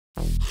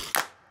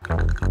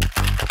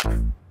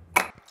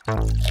Hi,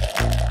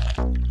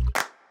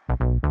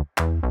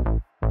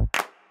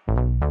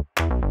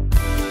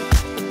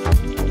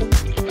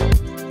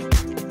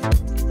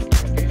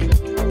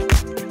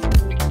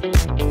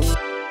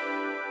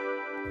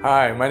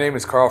 my name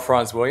is Karl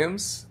Franz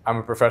Williams. I'm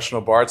a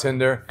professional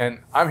bartender, and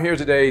I'm here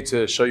today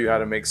to show you how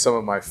to make some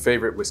of my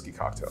favorite whiskey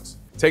cocktails.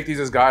 Take these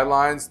as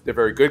guidelines. They're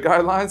very good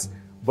guidelines,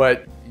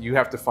 but you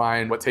have to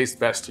find what tastes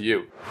best to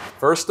you.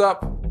 First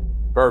up,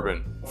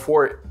 bourbon.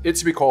 For it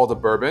to be called a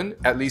bourbon,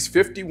 at least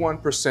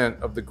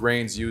 51% of the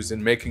grains used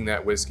in making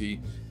that whiskey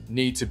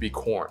need to be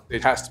corn.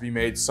 It has to be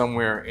made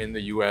somewhere in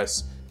the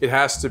US. It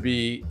has to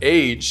be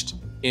aged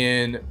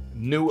in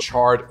new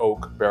charred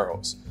oak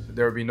barrels.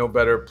 There would be no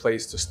better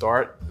place to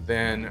start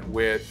than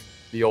with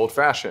the old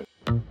fashioned.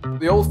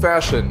 The old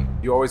fashioned,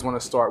 you always want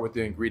to start with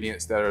the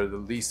ingredients that are the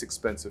least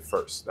expensive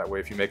first. That way,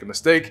 if you make a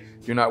mistake,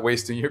 you're not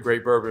wasting your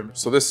great bourbon.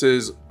 So this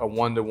is a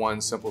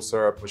 1-to-1 simple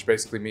syrup, which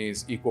basically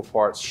means equal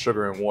parts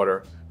sugar and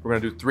water. We're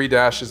gonna do 3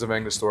 dashes of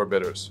Angostura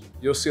bitters.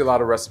 You'll see a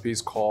lot of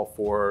recipes call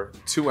for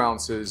 2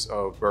 ounces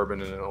of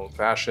bourbon in an old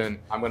fashioned.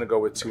 I'm gonna go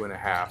with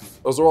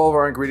 2.5. Those are all of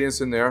our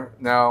ingredients in there.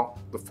 Now,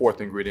 the 4th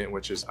ingredient,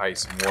 which is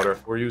ice and water.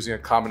 We're using a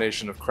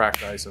combination of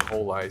cracked ice and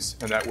whole ice,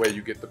 and that way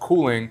you get the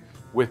cooling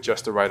with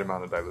just the right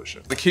amount of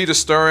dilution. The key to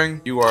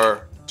stirring, you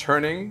are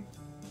turning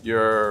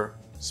your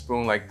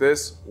spoon like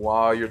this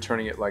while you're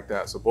turning it like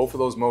that. So both of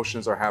those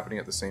motions are happening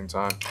at the same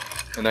time.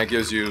 And that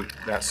gives you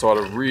that sort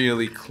of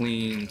really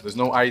clean, there's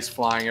no ice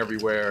flying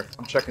everywhere.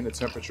 I'm checking the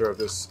temperature of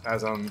this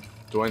as I'm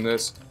doing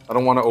this. I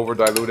don't want to over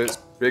dilute it.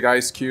 Big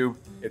ice cube,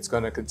 it's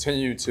going to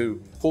continue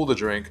to cool the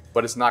drink,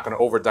 but it's not going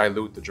to over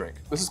dilute the drink.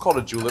 This is called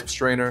a julep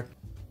strainer.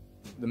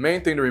 The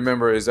main thing to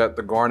remember is that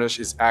the garnish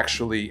is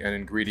actually an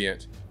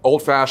ingredient.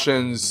 Old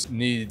fashions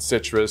need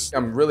citrus.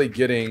 I'm really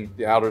getting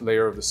the outer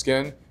layer of the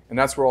skin, and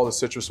that's where all the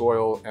citrus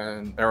oil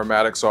and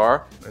aromatics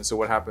are. And so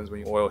what happens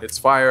when oil hits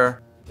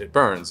fire? It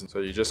burns. And so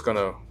you're just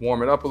gonna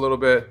warm it up a little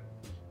bit,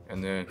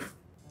 and then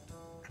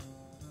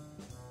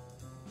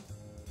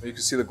you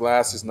can see the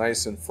glass is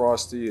nice and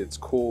frosty, it's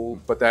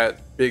cool, but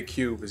that big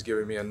cube is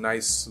giving me a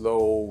nice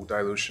slow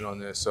dilution on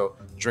this, so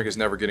the drink is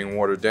never getting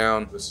watered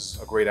down. This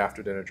is a great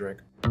after dinner drink.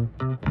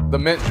 The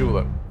mint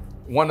julep,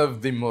 one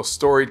of the most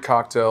storied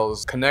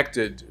cocktails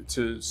connected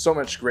to so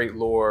much great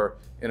lore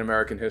in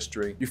American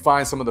history. You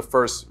find some of the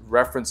first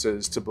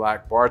references to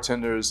Black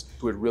bartenders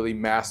who had really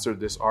mastered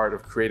this art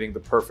of creating the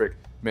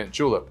perfect mint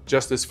julep.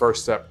 Just this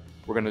first step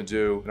we're gonna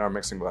do in our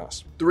mixing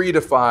glass. 3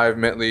 to 5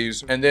 mint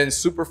leaves, and then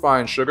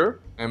superfine sugar.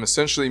 I'm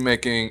essentially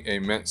making a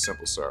mint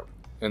simple syrup.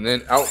 And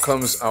then out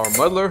comes our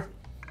muddler.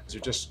 So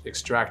you're just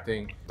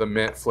extracting the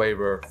mint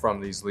flavor from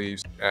these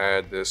leaves.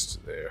 Add this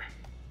to there.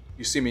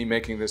 You see me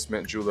making this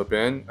mint julep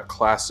in a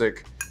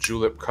classic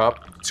julep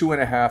cup.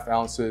 2.5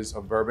 ounces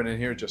of bourbon in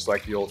here, just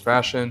like the old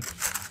fashioned.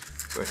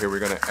 So here we're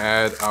gonna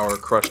add our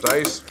crushed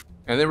ice,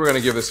 and then we're gonna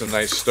give this a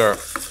nice stir.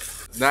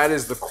 That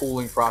is the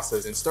cooling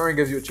process. And stirring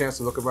gives you a chance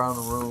to look around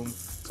the room,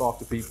 talk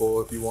to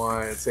people if you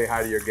want, and say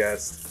hi to your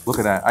guests. Look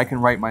at that, I can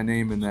write my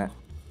name in that.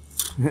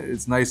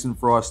 It's nice and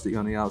frosty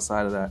on the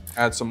outside of that.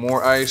 Add some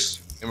more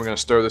ice, and we're gonna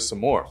stir this some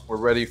more. We're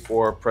ready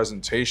for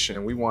presentation,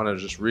 and we wanna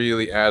just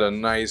really add a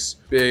nice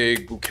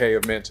big bouquet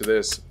of mint to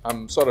this.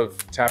 I'm sort of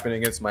tapping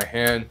against my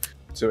hand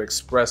to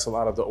express a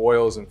lot of the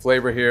oils and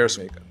flavor here.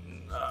 So make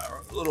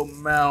a little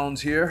mound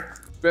here.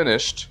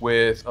 Finished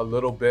with a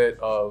little bit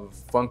of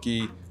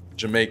funky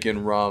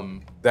Jamaican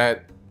rum.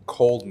 That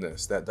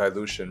coldness, that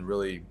dilution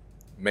really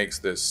makes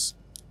this,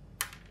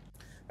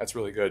 that's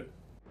really good.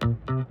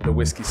 The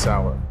whiskey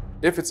sour.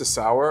 If it's a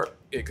sour,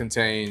 it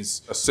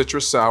contains a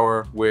citrus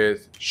sour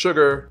with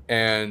sugar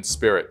and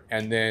spirit,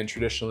 and then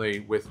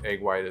traditionally with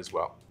egg white as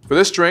well. For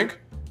this drink,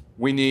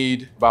 we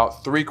need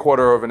about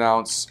 3/4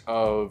 ounce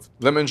of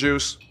lemon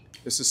juice.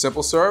 This is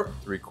simple syrup,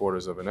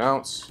 3/4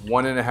 ounce,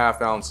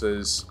 1.5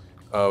 ounces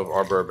of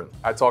our bourbon.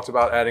 I talked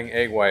about adding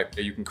egg white.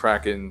 You can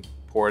crack it and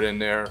pour it in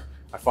there.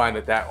 I find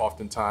that that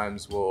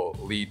oftentimes will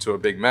lead to a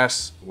big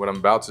mess. What I'm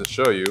about to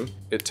show you,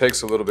 it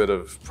takes a little bit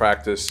of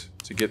practice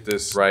to get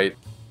this right,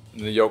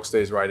 and the yolk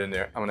stays right in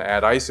there. I'm gonna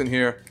add ice in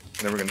here,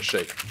 and then we're gonna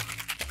shake.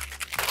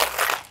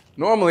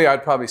 Normally,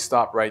 I'd probably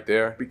stop right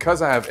there.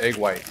 Because I have egg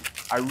white,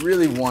 I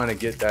really wanna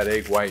get that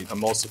egg white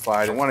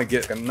emulsified. I wanna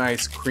get a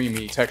nice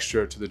creamy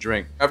texture to the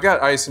drink. I've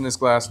got ice in this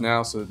glass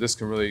now, so that this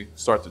can really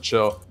start to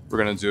chill. We're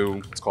gonna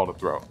do, it's called a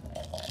throw.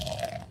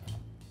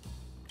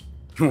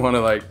 You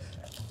wanna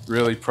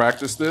really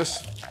practice this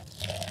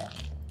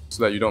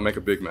so that you don't make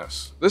a big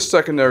mess. This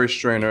secondary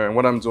strainer, and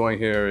what I'm doing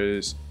here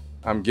is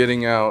I'm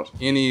getting out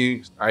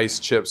any ice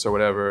chips or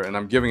whatever, and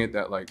I'm giving it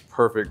that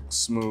perfect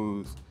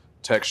smooth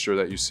texture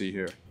that you see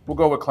here. We'll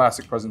go with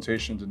classic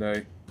presentation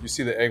today. You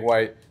see the egg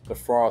white, the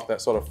froth,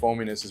 that sort of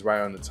foaminess is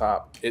right on the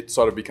top. It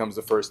sort of becomes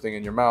the first thing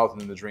in your mouth,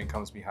 and then the drink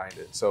comes behind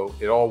it. So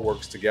it all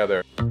works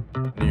together.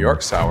 New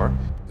York sour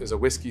is a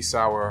whiskey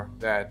sour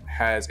that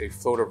has a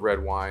float of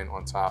red wine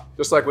on top.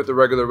 Just like with the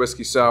regular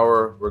whiskey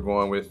sour, we're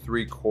going with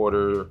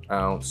 3/4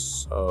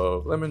 ounce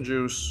of lemon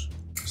juice,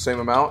 same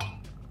amount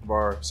of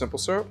our simple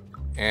syrup,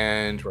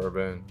 and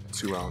bourbon,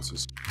 2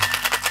 ounces.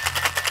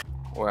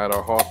 We'll add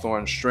our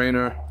hawthorn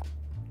strainer.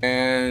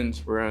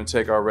 And we're gonna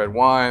take our red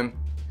wine,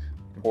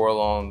 pour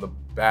along the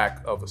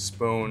back of a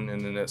spoon, and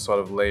then it sort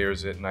of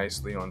layers it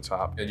nicely on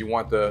top. And you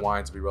want the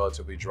wine to be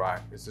relatively dry,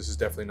 because this is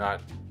definitely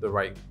not the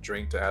right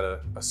drink to add a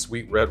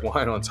sweet red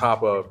wine on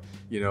top of,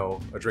 you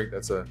know, a drink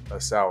that's a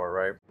sour,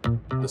 right?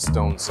 The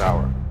stone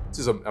sour. This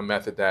is a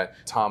method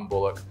that Tom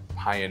Bullock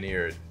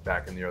pioneered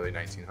back in the early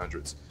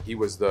 1900s. He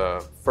was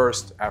the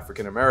first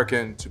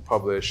African-American to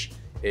publish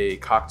a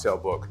cocktail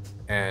book,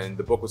 and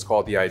the book was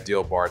called The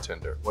Ideal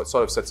Bartender. What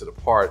sort of sets it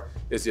apart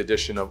is the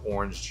addition of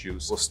orange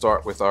juice. We'll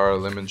start with our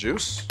lemon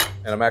juice,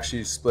 and I'm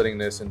actually splitting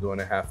this and doing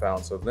a ½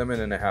 ounce of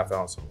lemon and a ½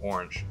 ounce of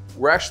orange.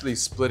 We're actually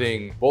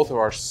splitting both of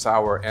our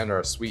sour and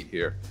our sweet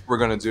here. We're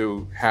gonna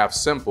do half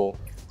simple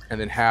and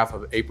then half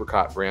of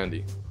apricot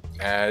brandy.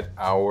 Add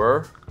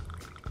our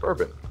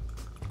bourbon,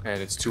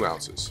 and it's 2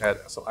 ounces. Add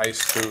some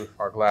ice to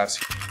our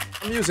glass.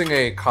 I'm using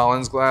a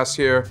Collins glass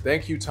here.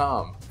 Thank you,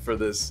 Tom, for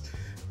this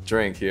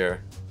drink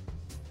here.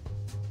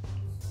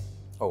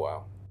 Oh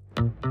wow.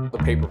 The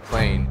paper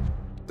plane.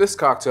 This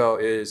cocktail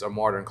is a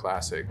modern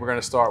classic. We're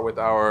gonna start with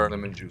our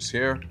lemon juice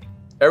here.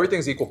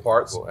 Everything's equal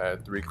parts. We'll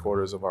add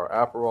 3/4 of our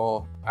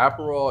Aperol.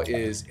 Aperol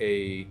is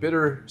a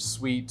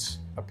bittersweet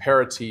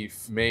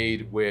aperitif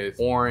made with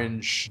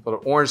orange, sort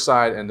of orange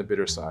side and the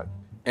bitter side.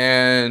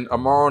 And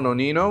Amaro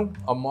Nonino.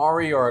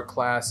 Amari are a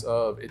class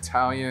of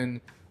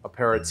Italian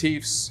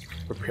aperitifs,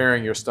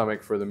 preparing your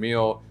stomach for the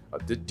meal.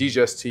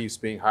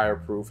 Digestifs being higher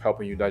proof,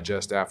 helping you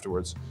digest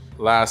afterwards.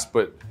 Last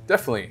but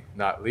definitely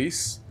not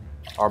least,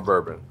 our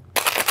bourbon.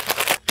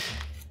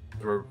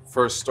 We're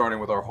first starting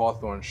with our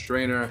hawthorn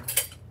strainer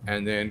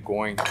and then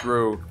going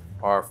through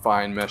our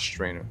fine mesh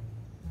strainer.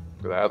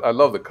 I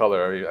love the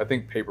color. I mean, I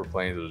think paper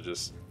planes are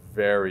just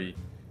they're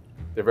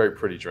very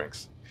pretty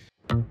drinks.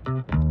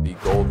 The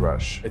Gold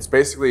Rush. It's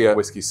basically a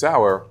whiskey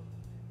sour.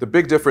 The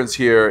big difference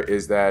here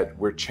is that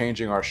we're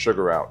changing our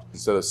sugar out.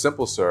 Instead of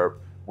simple syrup,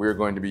 we're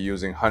going to be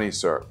using honey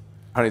syrup.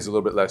 Honey's a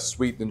little bit less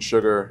sweet than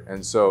sugar,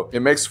 and so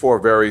it makes for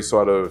a very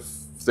sort of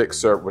thick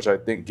syrup, which I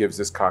think gives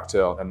this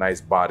cocktail a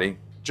nice body.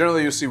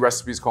 Generally, you see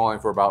recipes calling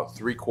for about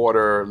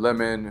 3/4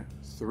 lemon,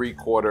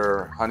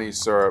 3/4 honey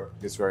syrup.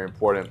 It's very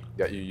important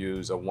that you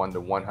use a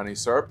 1-to-1 honey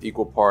syrup,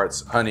 equal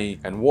parts honey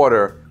and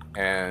water,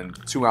 and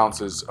 2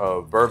 ounces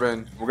of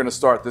bourbon. We're gonna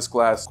start this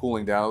glass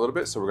cooling down a little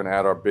bit, so we're gonna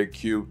add our big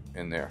cube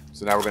in there.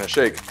 So now we're gonna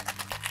shake.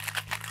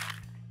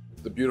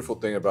 The beautiful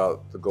thing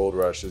about the Gold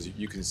Rush is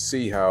you can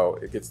see how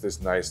it gets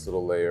this nice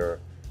little layer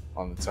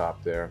on the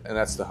top there. And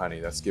that's the honey,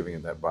 that's giving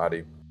it that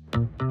body.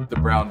 The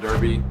Brown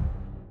Derby.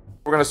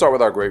 We're gonna start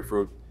with our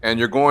grapefruit, and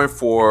you're going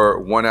for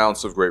 1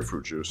 ounce of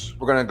grapefruit juice.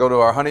 We're gonna go to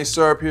our honey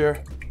syrup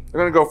here. We're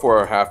gonna go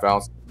for a ½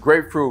 ounce.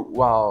 Grapefruit,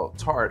 while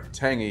tart,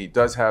 tangy,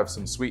 does have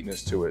some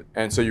sweetness to it.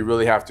 And so you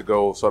really have to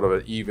go sort of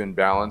an even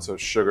balance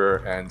of sugar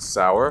and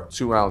sour.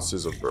 2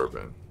 ounces of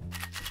bourbon.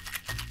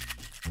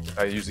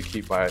 I usually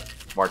keep my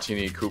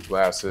martini coupe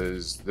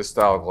glasses, this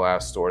style of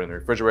glass, stored in the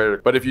refrigerator.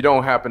 But if you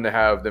don't happen to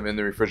have them in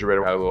the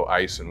refrigerator, add a little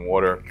ice and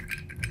water,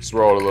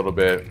 swirl it a little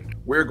bit.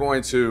 We're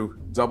going to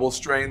double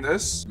strain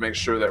this, make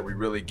sure that we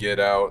really get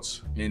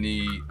out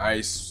any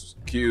ice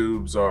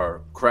cubes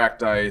or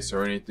cracked ice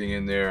or anything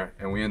in there,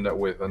 and we end up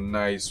with a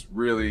nice,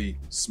 really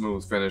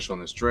smooth finish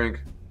on this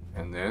drink.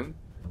 And then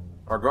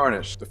our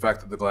garnish. The fact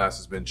that the glass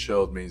has been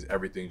chilled means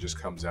everything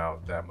just comes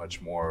out that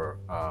much more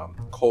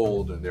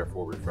cold and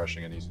therefore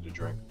refreshing and easy to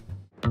drink.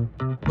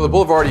 For the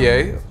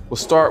Boulevardier, we'll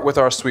start with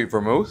our sweet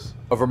vermouth.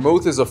 A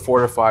vermouth is a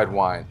fortified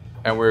wine,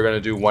 and we're gonna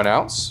do 1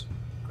 ounce.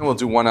 And we'll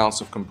do 1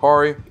 ounce of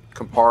Campari.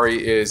 Campari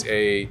is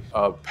a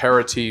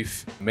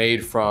aperitif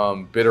made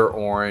from bitter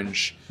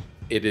orange.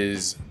 It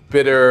is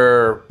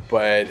bitter,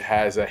 but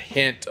has a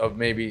hint of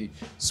maybe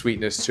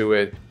sweetness to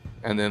it.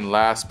 And then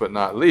last but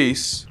not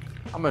least,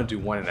 I'm gonna do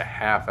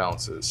 1½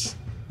 ounces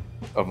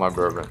of my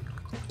bourbon.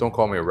 Don't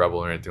call me a rebel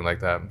or anything like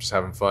that. I'm just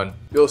having fun.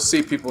 You'll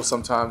see people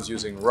sometimes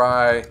using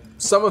rye.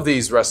 Some of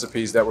these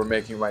recipes that we're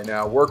making right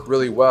now work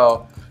really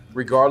well,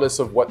 regardless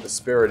of what the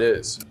spirit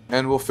is.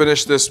 And we'll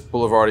finish this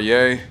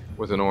Boulevardier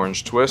with an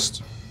orange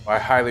twist. I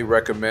highly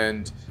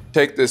recommend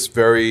take this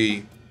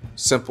very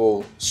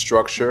simple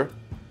structure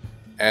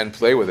and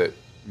play with it.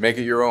 Make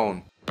it your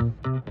own.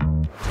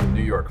 The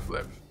New York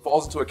flip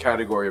falls into a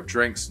category of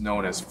drinks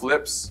known as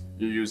flips.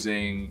 You're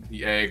using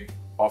the egg,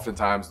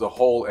 oftentimes the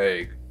whole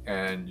egg,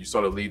 and you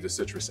sort of leave the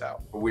citrus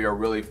out. But we are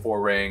really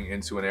foraying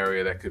into an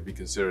area that could be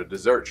considered a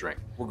dessert drink.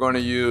 We're going to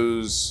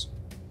use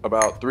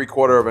about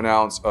 3/4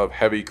 ounce of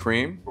heavy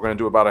cream. We're going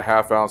to do about a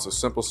 ½ ounce of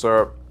simple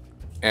syrup,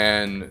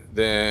 and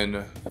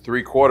then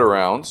 3/4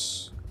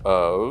 ounce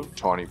of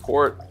tawny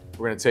port.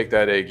 We're gonna take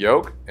that egg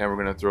yolk and we're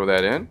gonna throw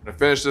that in. I'm gonna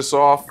finish this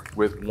off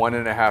with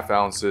 1½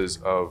 ounces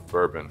of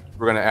bourbon.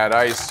 We're gonna add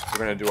ice. We're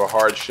gonna do a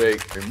hard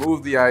shake,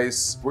 remove the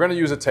ice. We're gonna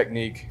use a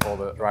technique called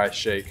a dry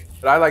shake,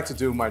 but I like to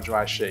do my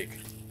dry shake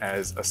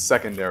as a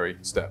secondary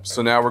step.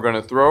 So now we're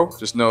gonna throw.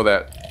 Just know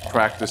that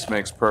practice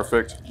makes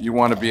perfect. You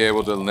wanna be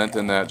able to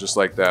lengthen that just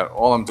like that.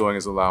 All I'm doing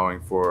is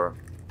allowing for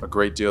a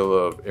great deal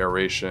of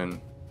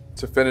aeration.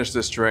 To finish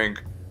this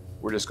drink,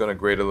 We're just gonna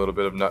grate a little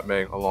bit of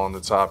nutmeg along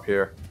the top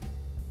here.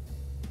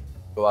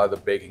 A lot of the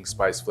baking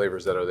spice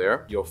flavors that are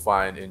there, you'll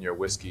find in your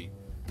whiskey.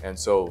 And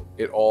so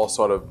it all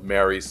sort of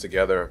marries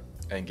together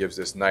and gives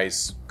this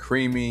nice,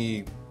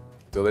 creamy,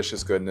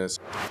 delicious goodness.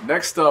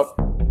 Next up,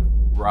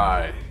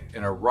 rye.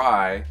 In a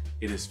rye,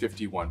 it is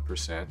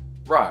 51%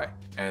 rye.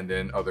 And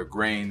then other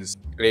grains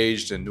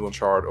aged in new and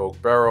charred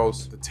oak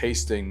barrels. The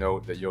tasting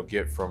note that you'll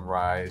get from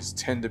ryes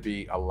tend to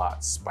be a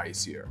lot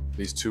spicier.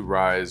 These two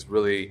ryes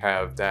really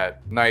have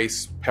that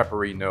nice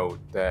peppery note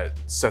that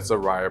sets a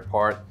rye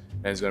apart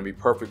and is going to be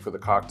perfect for the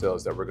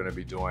cocktails that we're going to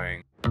be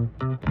doing.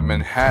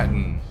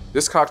 Manhattan.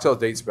 This cocktail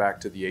dates back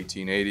to the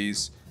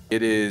 1880s.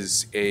 It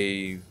is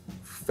a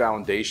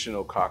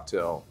foundational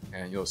cocktail,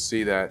 and you'll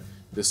see that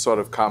this sort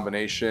of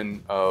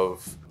combination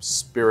of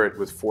spirit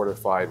with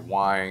fortified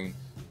wine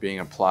being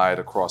applied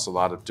across a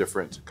lot of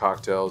different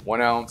cocktails.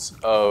 1 ounce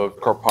of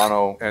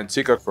Carpano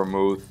Antica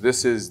vermouth.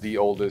 This is the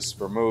oldest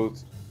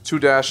vermouth. 2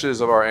 dashes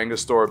of our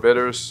Angostura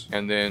bitters,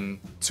 and then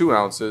 2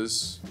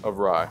 ounces of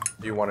rye.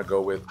 You want to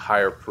go with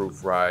higher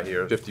proof rye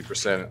here,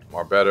 50%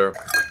 or better.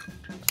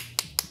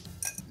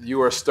 You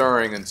are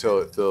stirring until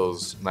it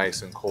feels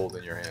nice and cold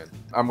in your hand.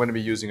 I'm going to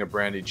be using a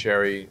brandy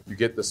cherry. You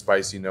get the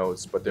spicy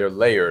notes, but they're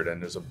layered,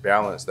 and there's a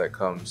balance that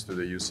comes through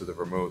the use of the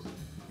vermouth.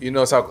 You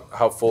notice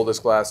how full this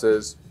glass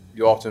is?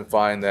 You often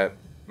find that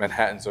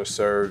Manhattans are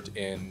served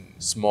in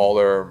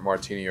smaller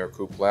martini or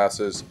coupe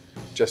glasses.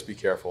 Just be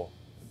careful.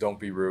 Don't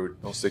be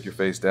rude. Don't stick your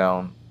face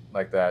down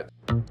like that.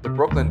 The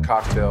Brooklyn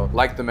cocktail,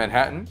 like the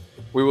Manhattan,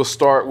 we will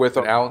start with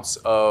 1 ounce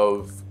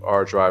of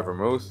our dry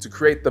vermouth. To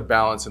create the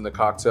balance in the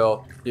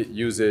cocktail, it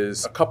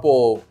uses a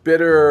couple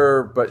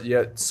bitter but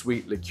yet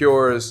sweet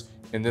liqueurs.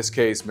 In this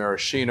case,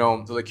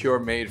 maraschino. The liqueur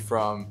made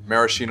from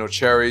maraschino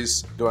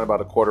cherries, doing about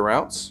 1/4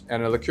 ounce.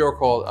 And a liqueur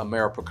called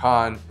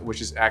Ameripecan, which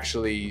is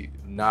actually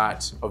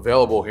not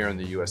available here in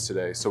the US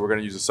today. So we're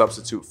gonna use a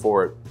substitute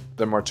for it.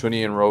 The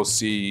Martini and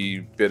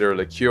Rossi bitter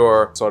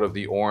liqueur, sort of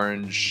the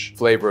orange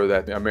flavor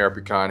that the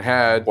Ameripecan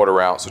had,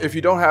 1/4 ounce. If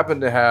you don't happen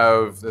to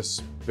have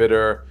this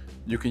bitter,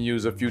 you can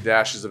use a few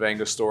dashes of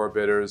Angostura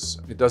bitters.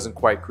 It doesn't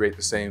quite create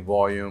the same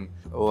volume.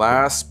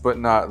 Last but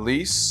not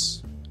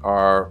least,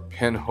 our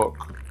Pinhook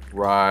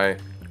rye,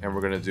 and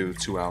we're gonna do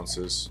 2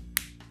 ounces.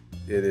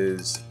 It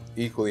is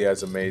equally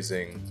as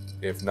amazing,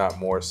 if not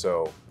more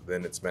so,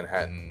 than its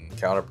Manhattan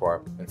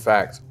counterpart. In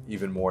fact,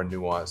 even more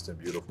nuanced and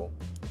beautiful.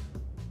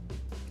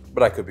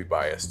 But I could be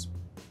biased.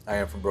 I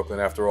am from Brooklyn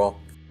after all.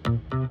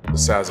 The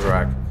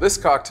Sazerac. This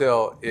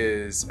cocktail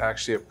is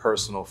actually a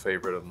personal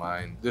favorite of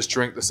mine. This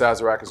drink, the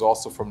Sazerac, is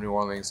also from New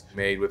Orleans,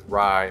 made with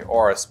rye,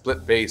 or a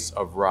split base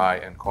of rye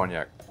and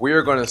cognac. We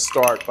are going to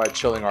start by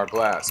chilling our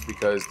glass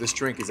because this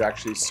drink is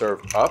actually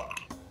served up.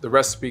 The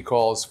recipe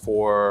calls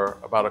for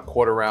about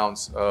 1/4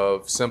 ounce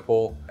of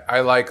simple.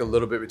 I like a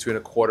little bit between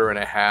 1/4 and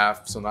a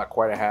half, so not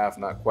quite a half,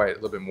 not quite, a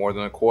little bit more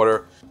than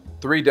 1/4.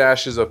 3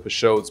 dashes of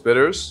Peychaud's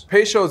bitters.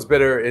 Peychaud's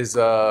bitter is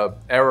a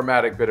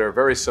aromatic bitter,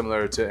 very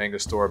similar to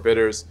Angostura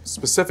bitters,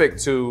 specific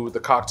to the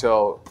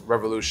cocktail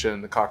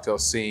revolution, the cocktail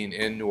scene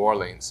in New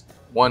Orleans.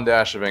 1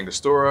 dash of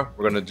Angostura.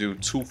 We're gonna do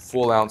 2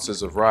 full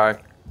ounces of rye.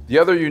 The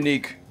other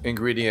unique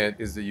ingredient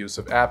is the use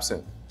of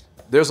absinthe.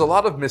 There's a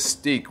lot of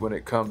mystique when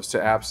it comes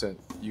to absinthe.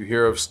 You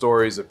hear of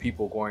stories of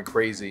people going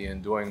crazy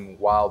and doing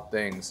wild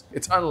things.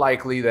 It's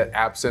unlikely that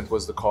absinthe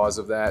was the cause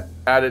of that.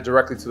 Add it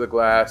directly to the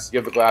glass,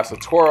 give the glass a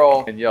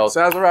twirl, and yell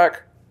Sazerac,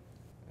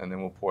 and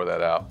then we'll pour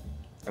that out.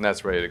 And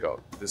that's ready to go.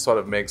 This sort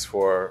of makes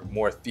for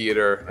more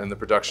theater in the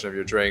production of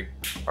your drink.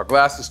 Our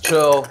glass is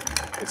chill.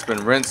 It's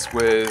been rinsed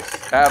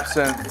with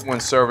absinthe.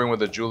 When serving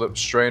with a julep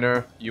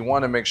strainer, you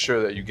want to make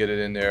sure that you get it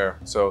in there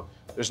so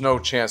there's no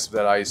chance of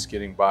that ice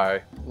getting by.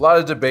 A lot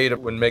of debate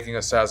when making a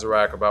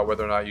Sazerac about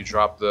whether or not you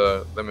drop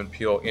the lemon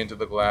peel into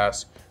the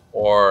glass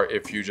or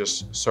if you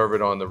just serve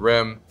it on the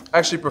rim. I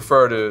actually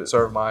prefer to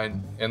serve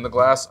mine in the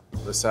glass.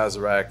 The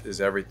Sazerac is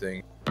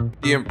everything.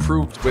 The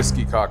improved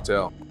whiskey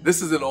cocktail.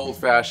 This is an old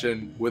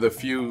fashioned with a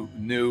few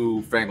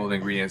new fangled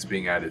ingredients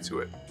being added to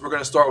it. We're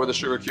gonna start with a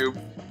sugar cube.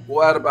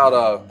 We'll add about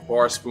a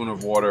bar spoon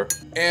of water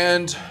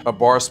and a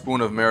bar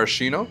spoon of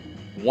maraschino,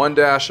 1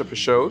 dash of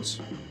Peychaud's,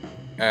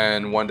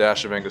 and 1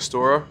 dash of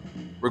Angostura.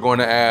 We're going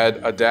to add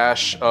a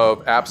dash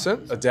of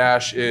absinthe. A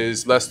dash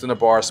is less than a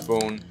bar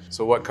spoon.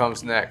 So what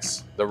comes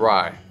next? The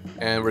rye.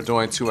 And we're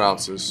doing 2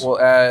 ounces.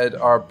 We'll add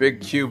our big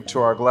cube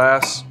to our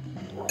glass.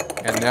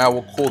 And now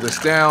we'll cool this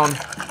down.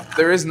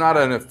 There is not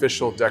an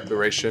official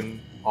declaration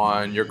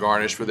on your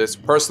garnish for this.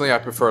 Personally, I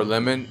prefer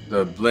lemon.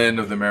 The blend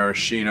of the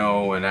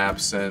maraschino and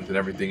absinthe and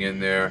everything in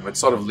there. It's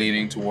sort of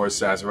leaning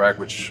towards Sazerac,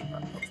 which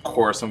of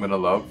course I'm gonna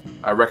love.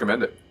 I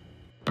recommend it.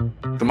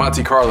 The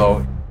Monte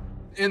Carlo.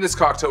 In this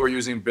cocktail, we're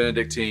using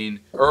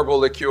Benedictine herbal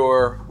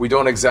liqueur. We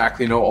don't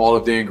exactly know all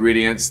of the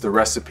ingredients. The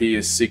recipe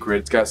is secret.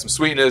 It's got some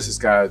sweetness, it's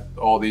got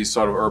all these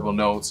sort of herbal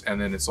notes, and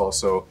then it's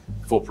also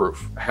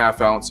foolproof. 1/2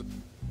 ounce,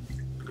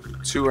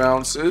 2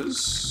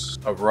 ounces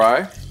of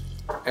rye,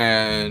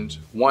 and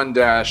 1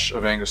 dash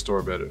of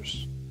Angostura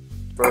bitters.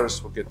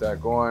 First, we'll get that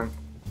going.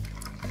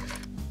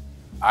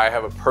 I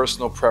have a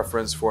personal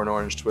preference for an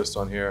orange twist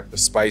on here. The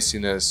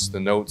spiciness, the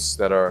notes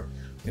that are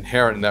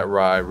inherent in that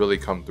rye really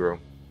come through.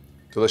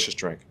 Delicious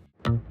drink.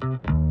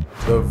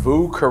 The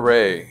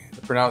Epicurious.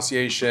 The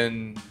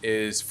pronunciation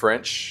is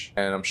French,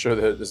 and I'm sure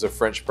that there's a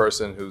French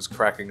person who's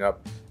cracking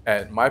up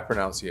at my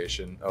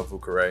pronunciation of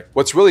Epicurious.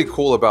 What's really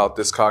cool about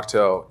this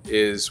cocktail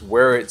is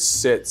where it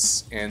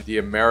sits in the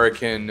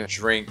American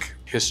drink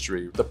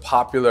history. The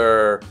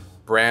popular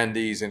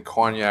brandies and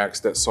cognacs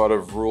that sort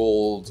of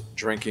ruled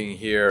drinking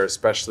here,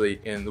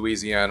 especially in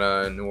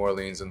Louisiana and New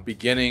Orleans, and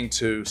beginning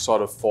to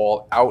sort of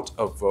fall out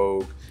of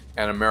vogue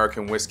and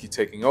American whiskey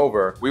taking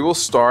over. We will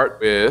start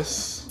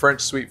with French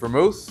sweet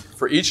vermouth.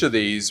 For each of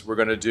these, we're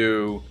gonna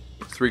do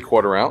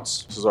 3/4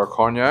 ounce. This is our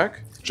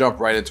cognac. Jump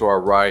right into our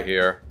rye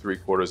here,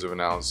 3/4 of an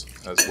ounce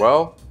as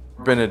well.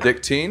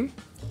 Benedictine,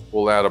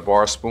 we'll add a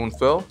bar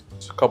spoonful,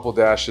 a couple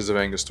dashes of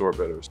Angostura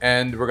bitters.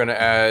 And we're gonna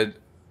add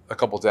a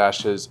couple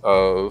dashes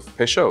of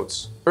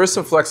Peychaud's. There is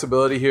some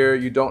flexibility here.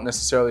 You don't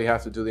necessarily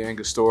have to do the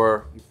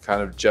Angostura. You can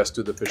kind of just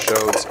do the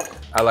Peychaud's.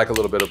 I like a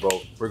little bit of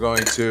both. We're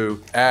going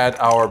to add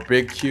our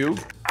big cube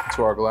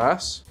to our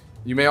glass.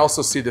 You may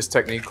also see this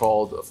technique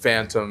called a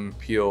phantom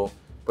peel,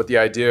 but the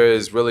idea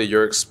is really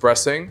you're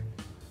expressing,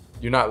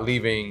 you're not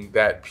leaving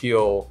that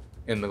peel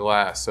in the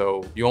glass.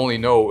 So you only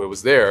know it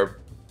was there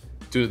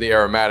due to the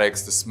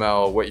aromatics, the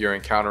smell, what you're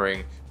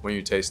encountering when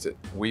you taste it.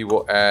 We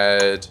will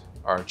add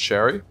our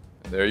cherry.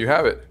 And there you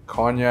have it.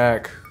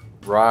 Cognac,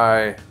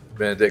 rye,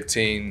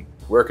 Benedictine.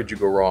 Where could you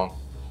go wrong?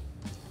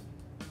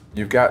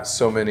 You've got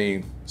so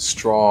many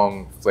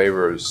strong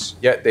flavors,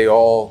 yet they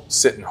all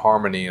sit in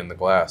harmony in the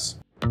glass.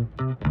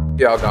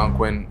 The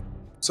Algonquin.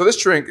 So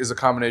this drink is a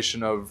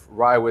combination of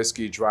rye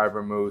whiskey, dry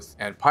vermouth,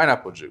 and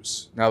pineapple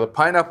juice. Now the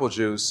pineapple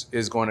juice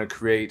is going to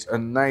create a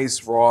nice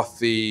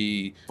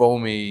frothy,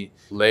 foamy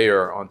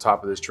layer on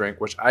top of this drink,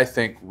 which I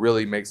think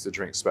really makes the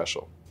drink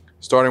special.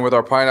 Starting with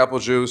our pineapple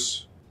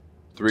juice,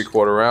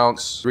 3/4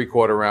 ounce,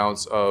 3/4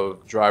 ounce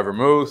of dry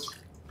vermouth,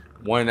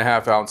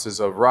 1.5 ounces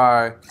of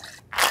rye.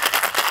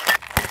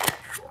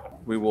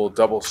 We will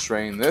double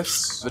strain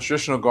this. The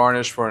traditional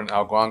garnish for an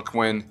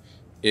Algonquin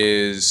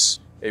is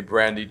a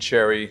brandied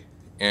cherry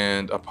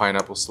and a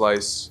pineapple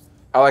slice.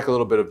 I like a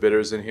little bit of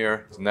bitters in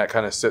here, and that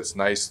kind of sits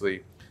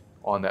nicely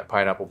on that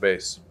pineapple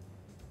base.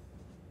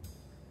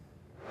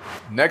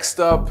 Next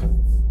up,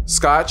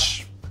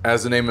 Scotch,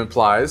 as the name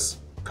implies,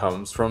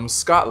 comes from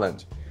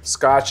Scotland.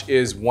 Scotch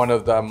is one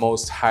of the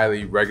most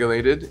highly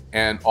regulated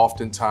and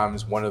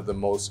oftentimes one of the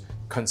most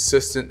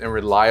consistent and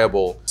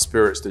reliable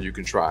spirits that you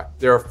can try.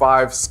 There are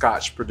 5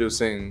 Scotch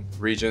producing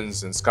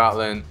regions in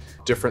Scotland.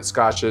 Different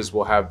Scotches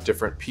will have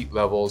different peat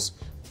levels.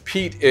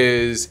 Peat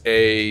is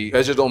a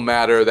vegetal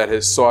matter that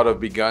has sort of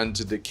begun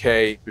to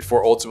decay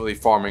before ultimately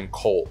forming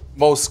coal.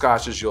 Most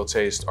Scotches you'll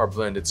taste are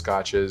blended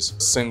Scotches.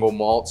 Single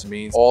malt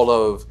means all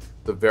of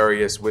the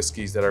various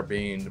whiskeys that are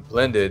being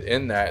blended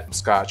in that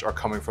Scotch are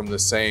coming from the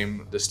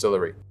same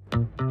distillery.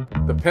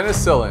 The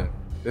penicillin.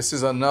 This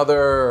is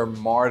another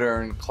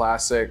modern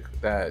classic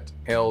that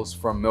hails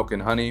from milk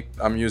and honey.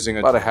 I'm using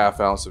about 1/2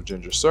 ounce of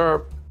ginger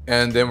syrup,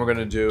 and then we're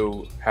gonna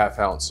do 1/2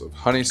 ounce of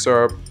honey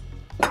syrup.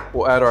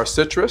 We'll add our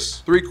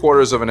citrus,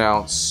 3/4 of an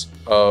ounce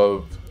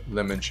of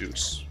lemon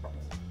juice.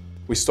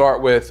 We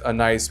start with a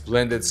nice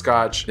blended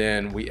Scotch,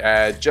 then we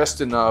add just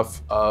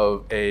enough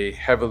of a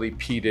heavily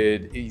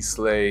peated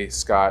Islay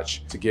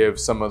Scotch to give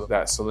some of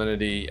that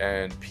salinity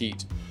and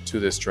peat to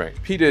this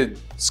drink. Peated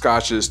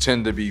Scotches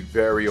tend to be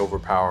very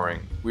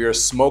overpowering. We are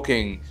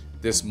smoking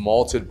this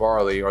malted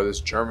barley or this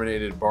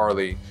germinated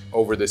barley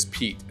over this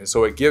peat, and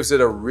so it gives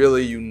it a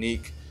really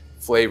unique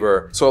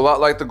flavor. So a lot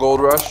like the Gold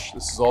Rush,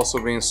 this is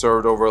also being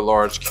served over a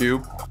large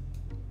cube.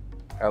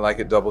 I like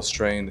it double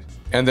strained.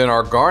 And then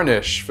our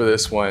garnish for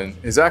this one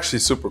is actually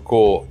super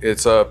cool.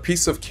 It's a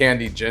piece of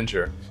candied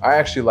ginger. I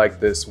actually like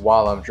this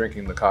while I'm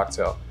drinking the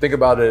cocktail. Think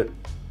about it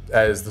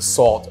as the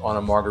salt on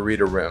a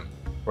margarita rim,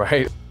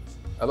 right?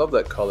 I love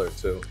that color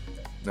too.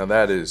 Now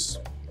that is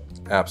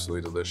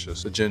absolutely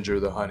delicious. The ginger,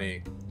 the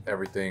honey,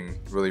 everything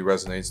really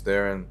resonates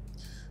there. And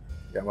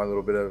got my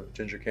little bit of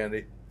ginger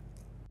candy.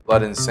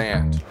 Blood and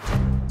Sand.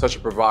 Such a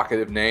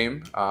provocative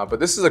name, but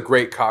this is a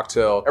great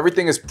cocktail.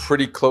 Everything is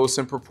pretty close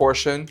in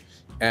proportion,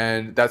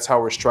 and that's how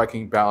we're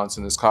striking balance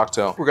in this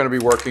cocktail. We're gonna be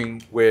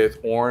working with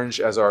orange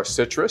as our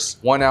citrus,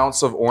 1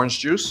 ounce of orange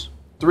juice,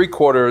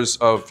 3/4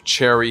 of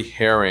cherry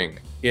herring.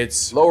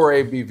 It's lower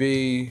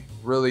ABV,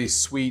 really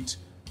sweet,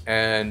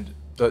 and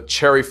the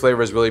cherry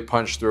flavor is really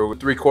punched through.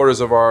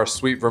 3/4 of our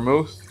sweet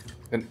vermouth,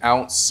 1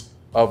 ounce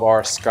of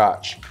our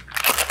Scotch.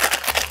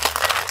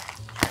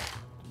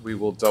 We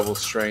will double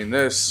strain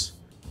this.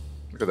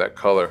 Look at that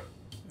color.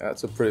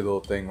 That's a pretty little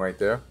thing right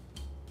there.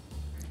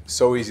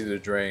 So easy to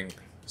drink,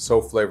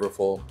 so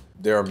flavorful.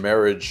 They're a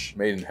marriage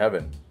made in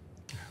heaven.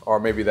 Or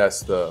maybe that's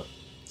the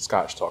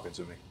Scotch talking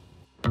to me.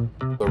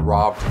 The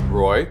Robbed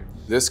Roy.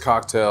 This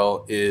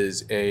cocktail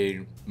is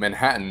a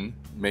Manhattan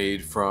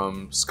made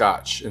from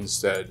Scotch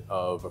instead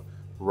of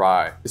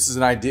rye. This is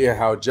an idea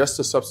how just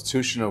a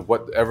substitution of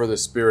whatever the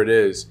spirit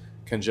is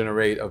can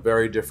generate a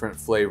very different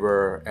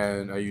flavor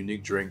and a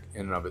unique drink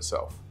in and of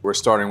itself. We're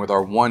starting with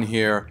our 1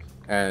 here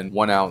and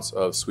 1 ounce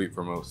of sweet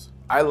vermouth.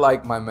 I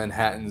like my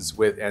Manhattans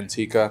with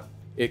Antica.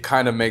 It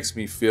kind of makes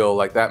me feel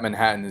like that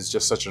Manhattan is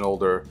just such an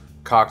older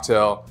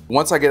cocktail.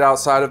 Once I get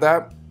outside of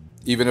that,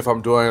 even if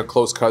I'm doing a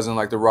close cousin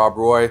like the Rob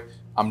Roy,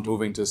 I'm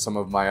moving to some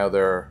of my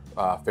other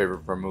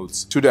favorite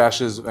vermouths. 2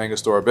 dashes of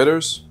Angostura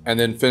bitters, and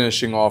then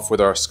finishing off with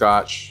our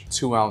scotch,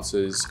 2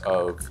 ounces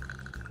of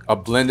a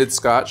blended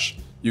scotch.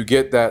 You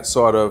get that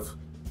sort of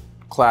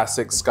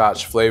classic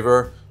scotch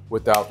flavor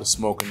without the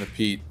smoke and the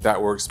peat.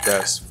 That works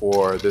best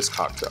for this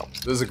cocktail.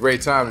 This is a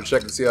great time to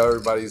check and see how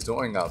everybody's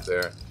doing out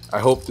there. I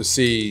hope to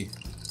see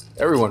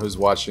everyone who's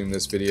watching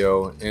this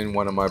video in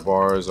one of my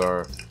bars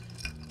or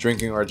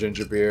drinking our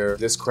ginger beer.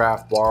 This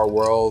craft bar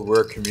world,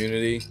 we're a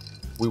community.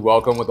 We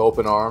welcome with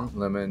open arms.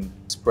 Lemon,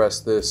 express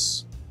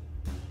this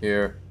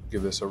here,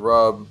 give this a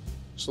rub.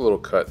 Just a little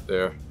cut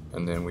there.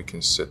 And then we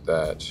can sit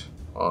that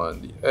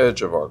on the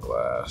edge of our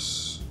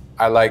glass.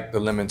 I like the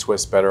lemon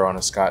twist better on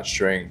a scotch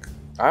drink.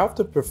 I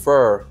often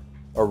prefer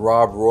a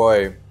Rob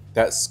Roy,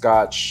 that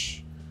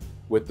scotch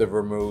with the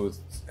vermouth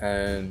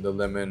and the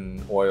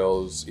lemon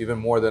oils, even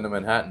more than a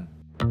Manhattan.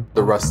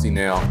 The rusty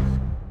nail.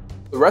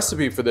 The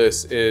recipe for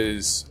this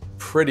is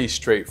pretty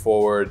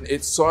straightforward.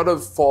 It sort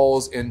of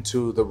falls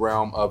into the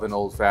realm of an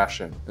old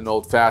fashioned. An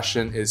old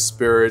fashioned is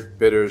spirit,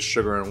 bitters,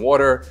 sugar, and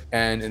water.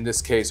 And in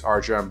this case, our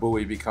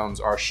Drambuie becomes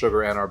our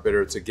sugar and our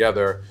bitter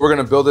together. We're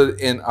gonna build it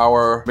in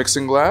our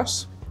mixing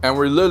glass. And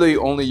we're literally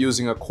only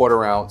using a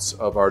 1/4 ounce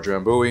of our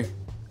Drambuie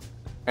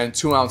and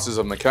 2 ounces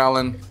of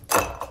Macallan.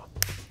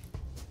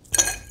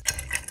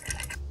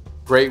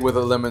 Great with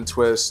a lemon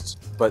twist,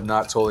 but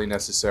not totally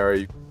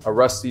necessary. A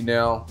rusty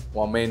nail,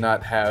 while may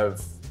not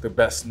have the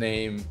best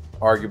name,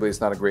 arguably it's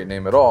not a great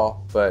name at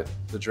all, but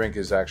the drink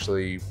is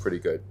actually pretty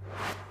good.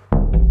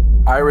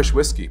 Irish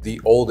whiskey, the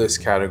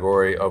oldest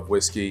category of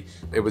whiskey.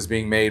 It was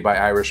being made by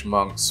Irish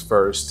monks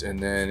first, and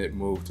then it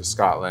moved to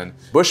Scotland.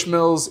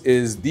 Bushmills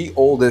is the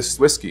oldest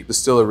whiskey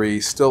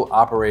distillery still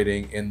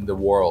operating in the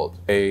world.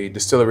 A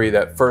distillery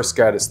that first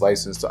got its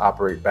license to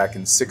operate back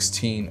in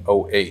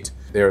 1608.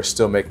 They are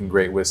still making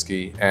great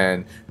whiskey,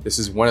 and this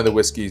is one of the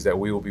whiskeys that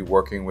we will be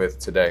working with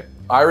today.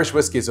 Irish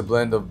whiskey is a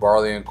blend of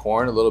barley and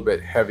corn, a little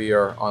bit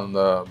heavier on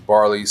the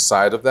barley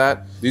side of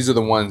that. These are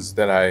the ones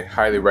that I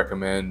highly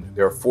recommend.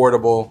 They're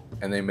affordable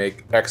and they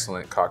make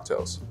excellent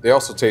cocktails. They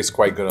also taste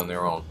quite good on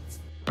their own.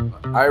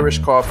 Irish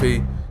coffee,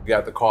 you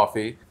got the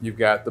coffee, you've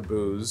got the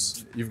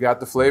booze, you've got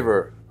the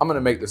flavor. I'm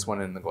gonna make this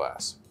one in the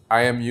glass.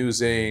 I am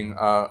using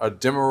a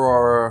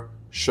Demerara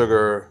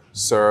sugar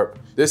syrup.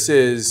 This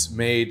is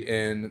made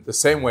in the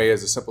same way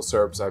as the simple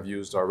syrups I've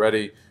used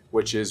already,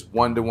 which is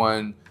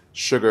 1:1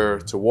 sugar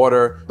to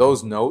water.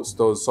 Those notes,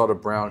 those sort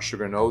of brown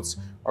sugar notes,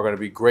 are gonna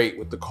be great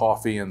with the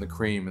coffee and the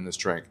cream in this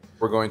drink.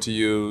 We're going to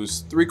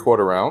use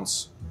 3/4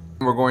 ounce.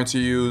 We're going to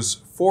use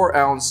 4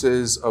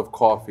 ounces of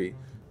coffee.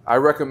 I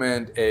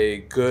recommend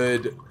a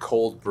good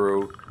cold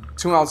brew.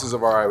 2 ounces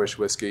of our Irish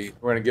whiskey.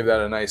 We're gonna give that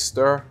a nice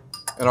stir.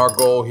 And our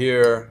goal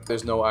here,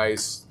 there's no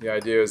ice. The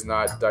idea is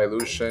not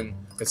dilution.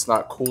 It's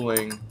not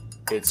cooling.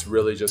 It's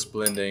really just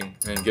blending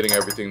and getting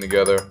everything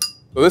together.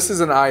 So this is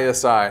an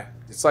ISI.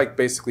 It's like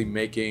basically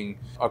making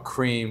a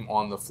cream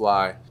on the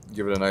fly.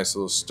 Give it a nice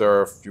little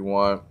stir if you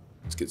want.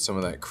 Let's get some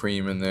of that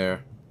cream in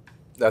there.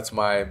 That's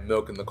my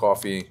milk and the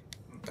coffee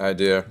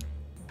idea.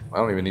 I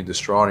don't even need the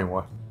straw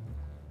anymore.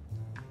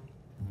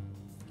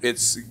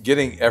 It's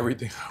getting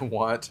everything I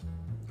want.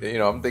 You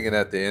know, I'm thinking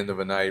at the end of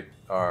a night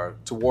or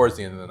towards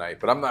the end of the night,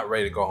 but I'm not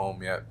ready to go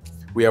home yet.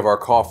 We have our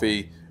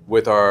coffee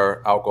with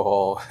our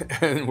alcohol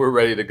and we're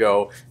ready to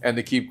go and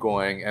to keep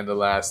going and to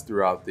last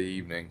throughout the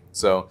evening.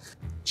 So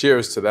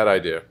cheers to that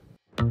idea.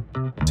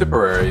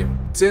 Tipperary,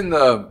 it's in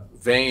the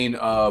vein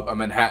of a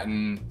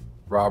Manhattan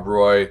Rob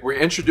Roy. We're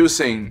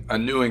introducing a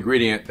new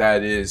ingredient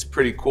that is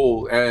pretty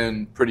cool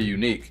and pretty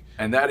unique,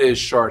 and that is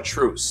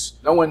chartreuse.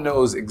 No one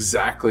knows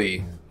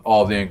exactly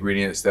all the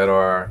ingredients that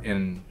are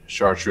in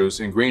chartreuse,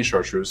 in green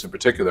chartreuse in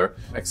particular,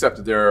 except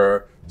that there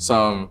are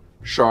some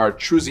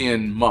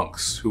Chartreusian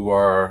monks who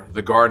are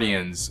the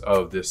guardians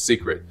of this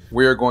secret.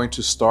 We are going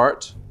to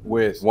start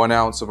with 1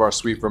 ounce of our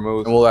sweet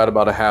vermouth, and we'll add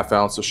about a 1/2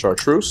 ounce of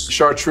chartreuse.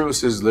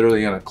 Chartreuse is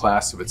literally in a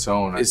class of its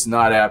own. It's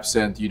not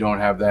absinthe. You don't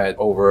have that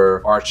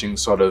overarching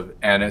sort of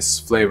anise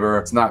flavor.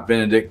 It's not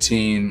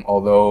Benedictine,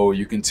 although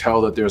you can tell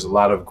that there's a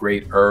lot of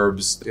great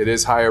herbs. It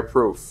is higher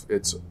proof.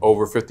 It's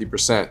over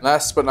 50%.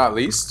 Last but not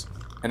least,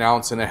 1.5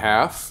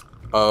 ounces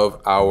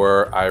of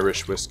our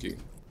Irish whiskey.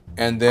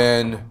 And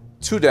then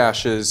 2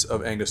 dashes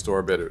of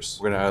Angostura bitters.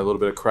 We're gonna add a little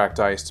bit of cracked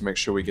ice to make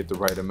sure we get the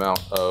right amount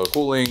of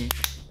cooling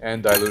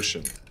and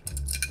dilution.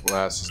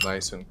 Glass is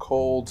nice and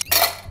cold.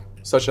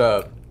 Such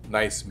a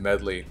nice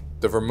medley.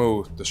 The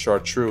vermouth, the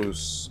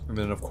chartreuse, and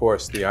then of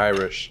course the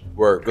Irish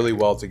work really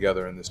well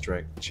together in this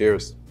drink.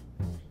 Cheers.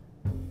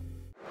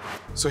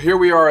 So here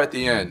we are at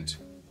the end.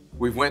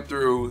 We've went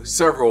through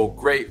several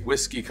great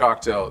whiskey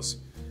cocktails.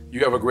 You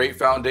have a great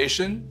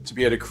foundation to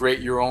be able to create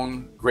your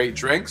own great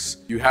drinks.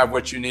 You have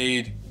what you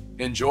need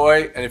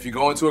Enjoy, and if you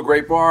go into a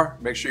great bar,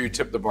 make sure you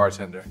tip the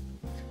bartender.